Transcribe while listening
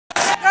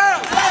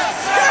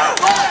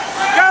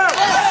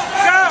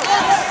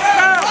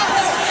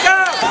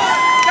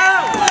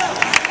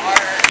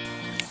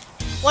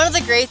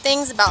great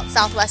things about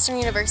Southwestern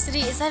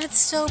University is that it's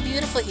so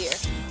beautiful here.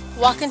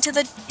 Walk into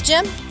the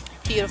gym,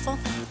 beautiful.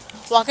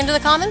 Walk into the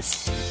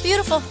commons,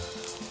 beautiful.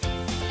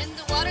 And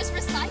the water's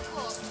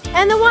recycled.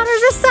 And the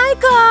water's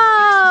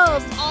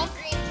recycled! All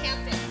green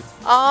campus.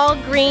 All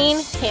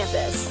green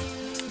campus.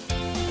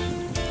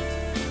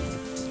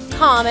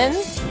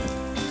 Commons,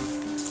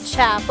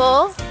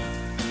 chapel,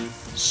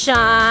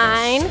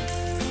 shine,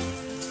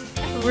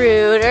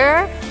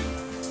 Rooter,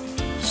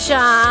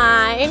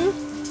 shine,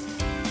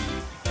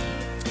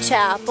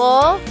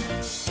 chapel,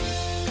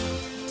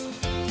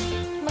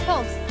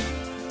 McCombs.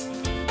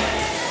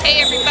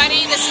 Hey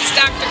everybody, this is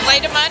Dr.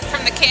 Lademund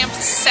from the campus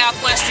of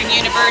Southwestern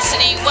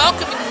University,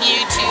 welcoming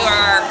you to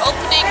our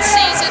opening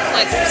season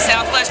with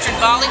Southwestern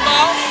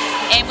Volleyball,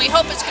 and we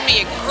hope it's going to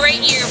be a great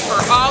year for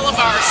all of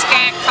our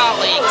SCAC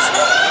colleagues.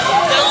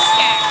 Go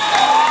SCAC!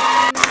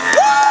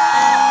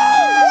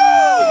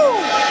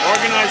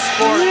 Organized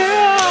sports.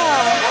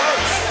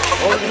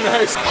 Yeah!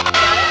 Organized.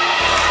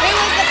 Who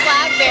was the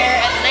flag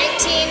bearer at the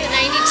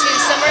 1992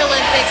 Summer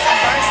Olympics in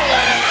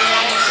Barcelona,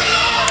 United States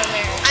of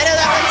America? I know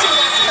that one too,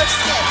 that's Coach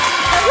Smith.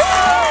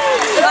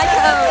 My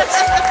coach.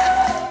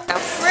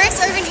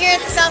 Marissa Irvin here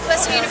at the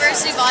Southwestern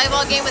University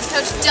volleyball game with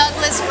Coach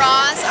Douglas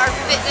Ross, our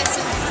fitness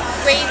and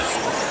weights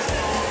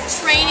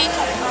training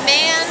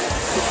man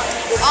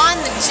on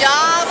the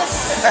job.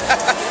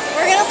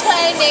 We're going to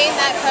play Name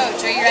That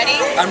Coach. Are you ready?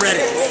 I'm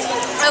ready.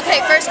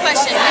 Okay, first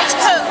question. Which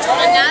coach won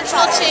a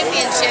national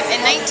championship in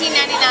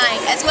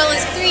 1999 as well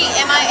as 3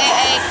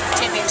 MIAA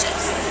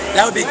championships?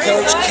 That would be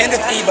Coach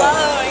Kenneth Ebo.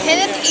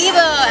 Kenneth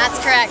Ebo, that's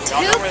correct.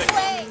 Who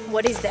played?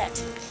 What is that?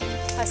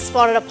 I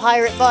spotted a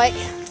pirate bike.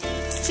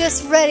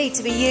 Just ready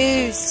to be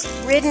used,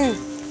 ridden,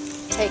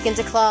 taken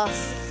to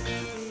class.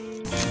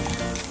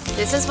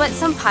 This is what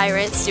some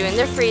pirates do in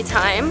their free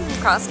time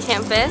across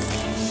campus.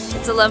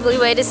 It's a lovely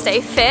way to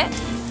stay fit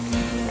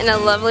and a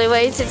lovely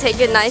way to take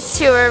a nice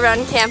tour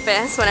around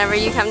campus whenever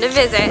you come to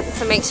visit.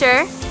 So make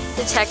sure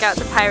to check out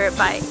the pirate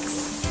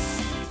bikes.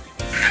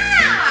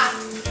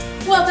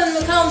 Welcome to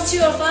McCombs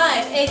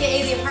 205,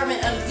 aka the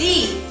apartment of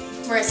the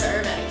Marissa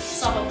Irvin,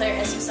 softball player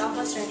at SU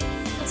Southwestern.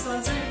 Let's go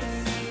inside.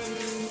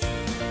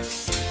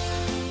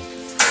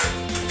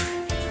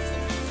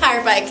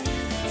 Pirate bike.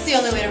 It's the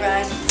only way to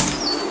ride.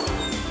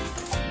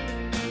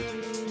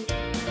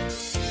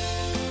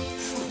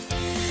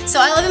 So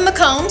I live in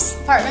McCombs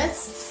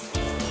apartments.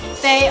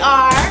 They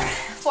are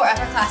for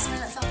upperclassmen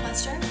at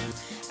Southwestern.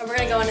 And we're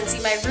going to go in and see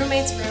my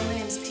roommate's room. Her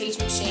name is Paige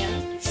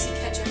McShannon. She's a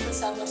catcher for the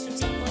Southwestern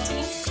softball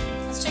team.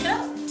 Let's check it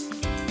out.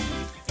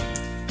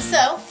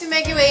 So, if you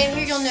make your way in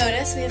here, you'll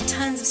notice we have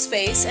tons of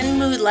space and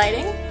mood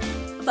lighting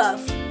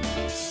above.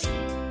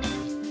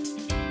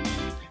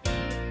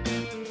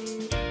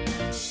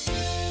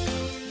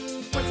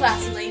 We're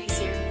classy ladies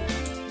here.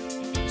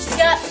 She's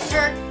got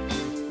her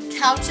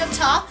couch up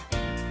top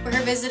where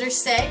her visitors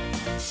stay.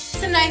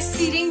 Some nice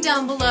seating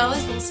down below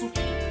as well as some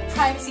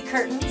privacy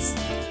curtains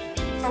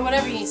for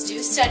whatever you need to do,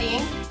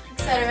 studying,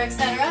 etc.,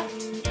 etc.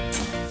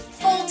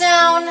 Fold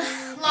down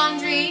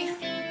laundry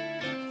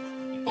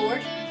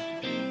board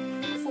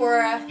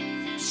for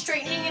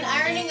straightening and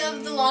ironing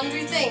of the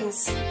laundry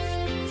things.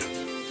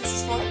 This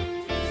is fun.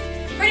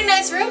 Pretty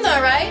nice room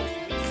though, right?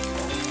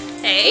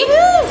 Hey!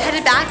 Woo!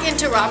 Headed back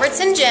into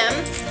Robertson Gym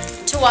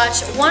to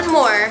watch one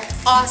more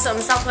awesome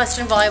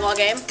Southwestern volleyball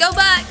game. Go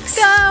Bucks!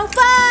 Go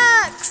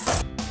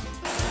Bucks!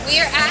 We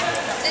are at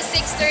the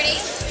 6:30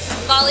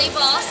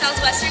 volleyball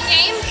Southwestern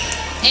game,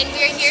 and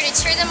we are here to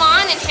cheer them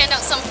on and hand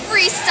out some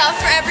free stuff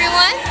for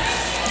everyone.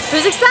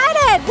 Who's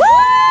excited?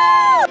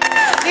 Woo!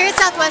 Here at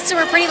Southwestern,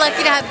 we're pretty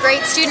lucky to have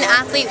great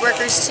student-athlete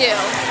workers too.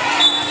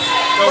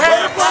 Go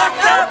Bucks!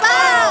 Go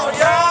Bucks!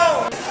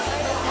 Go!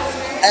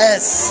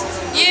 S.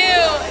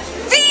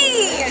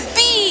 U-V-B!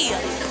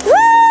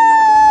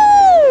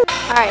 Woo!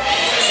 Alright,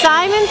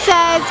 Simon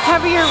says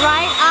cover your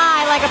right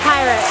eye like a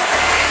pirate.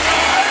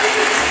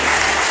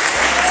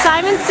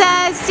 Simon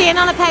says stand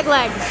on a peg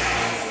leg.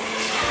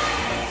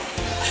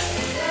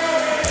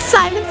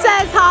 Simon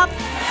says hop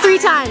 3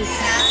 times.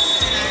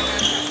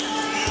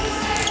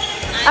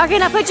 Okay,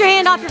 now put your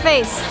hand off your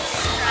face.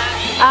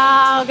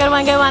 Oh, good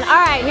one, good one.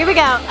 Alright, here we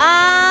go.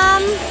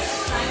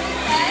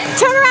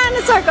 Turn around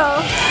in a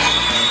circle.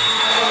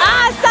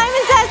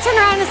 Simon says turn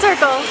around in a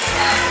circle.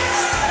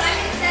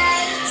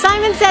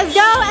 Simon says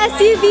go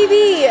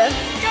SUVB.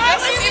 Go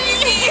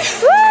SUVB!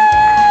 Woo!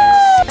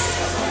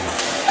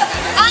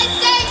 I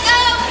say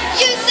go,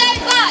 you say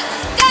what?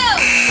 Go!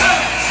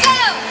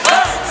 Go!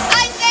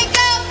 I say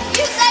go,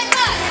 you say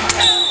what?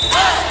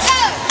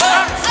 Go!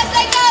 I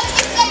say go,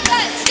 you say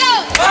what? Go!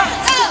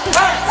 Go!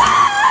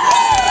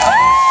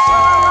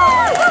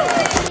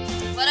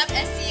 What up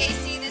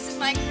SCAC? This is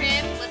my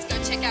crib. Let's go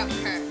check out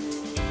her.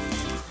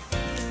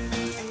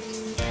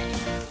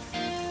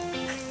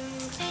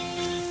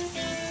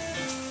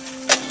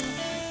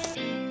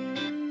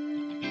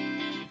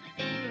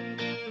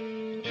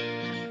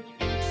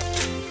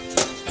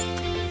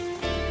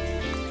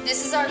 This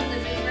is our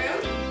living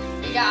room.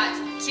 We got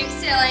cute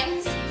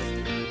ceilings,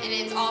 and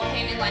it's all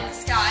painted like the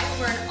sky.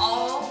 We're an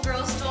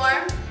all-girls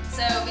dorm,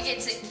 So we get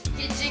to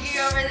get jiggy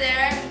over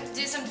there,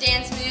 do some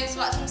dance moves,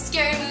 watch some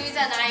scary movies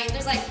at night.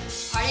 There's like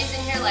parties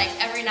in here like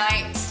every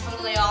night. It's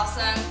totally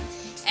awesome.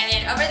 And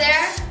then over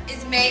there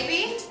is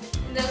Maybe.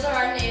 And those are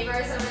our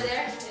neighbors over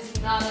there.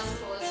 It's not as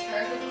cool as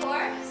her, of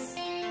course.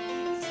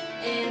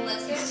 And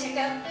let's go check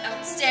out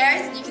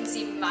upstairs and you can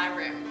see my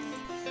room.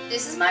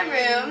 This is my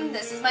room,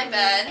 this is my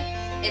bed.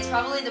 It's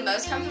probably the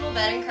most comfortable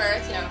bed in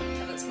Kurth, you know,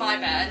 because it's my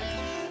bed.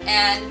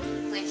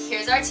 And like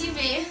here's our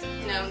TV,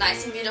 you know,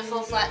 nice and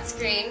beautiful flat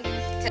screen.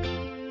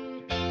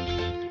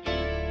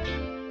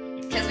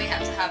 Because we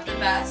have to have the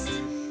best.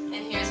 And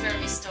here's where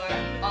we store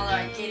all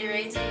our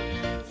Gatorades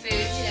and food,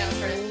 you know,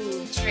 for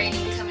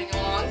training coming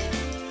along.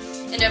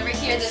 And over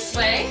here this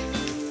way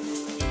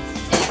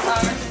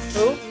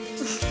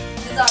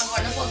is our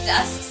wonderful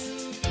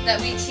desks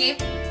that we keep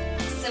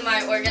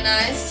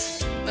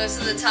semi-organized most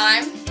of the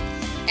time.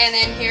 And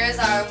then here is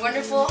our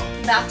wonderful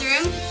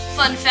bathroom.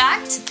 Fun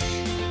fact,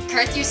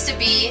 Kurth used to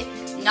be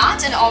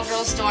not an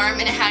all-girls dorm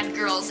and it had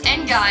girls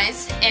and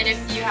guys. And if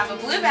you have a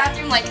blue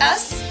bathroom like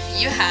us,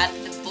 you had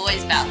the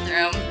boys'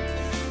 bathroom.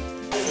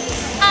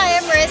 Hi,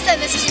 I'm Marissa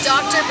and this is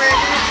Dr.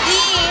 Berger,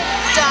 the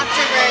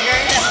Dr. Berger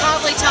that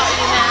probably taught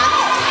you math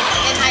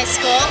in high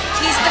school.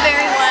 He's the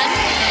very one.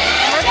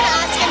 And we're going to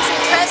ask him some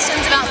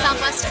questions about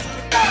Southwestern.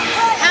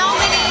 How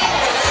many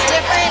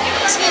different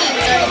teams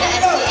are in the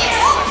SCAC?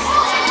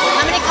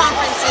 How many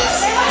conferences?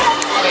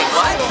 Wait,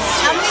 what?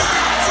 How many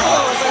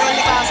schools are in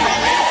the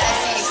conference?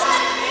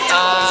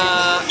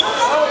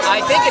 I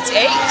think it's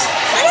 8.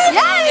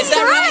 Yeah, Is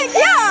that right?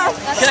 Yeah.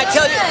 Can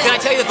I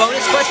tell you the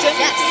bonus question?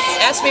 Yes.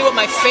 Ask me what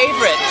my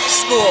favorite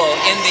school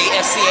in the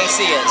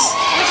SCAC is.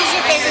 Which is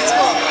your favorite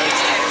school?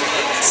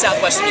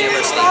 Southwestern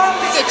University.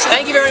 Good choice.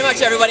 Thank you very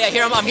much, everybody.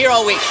 I'm here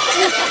all week.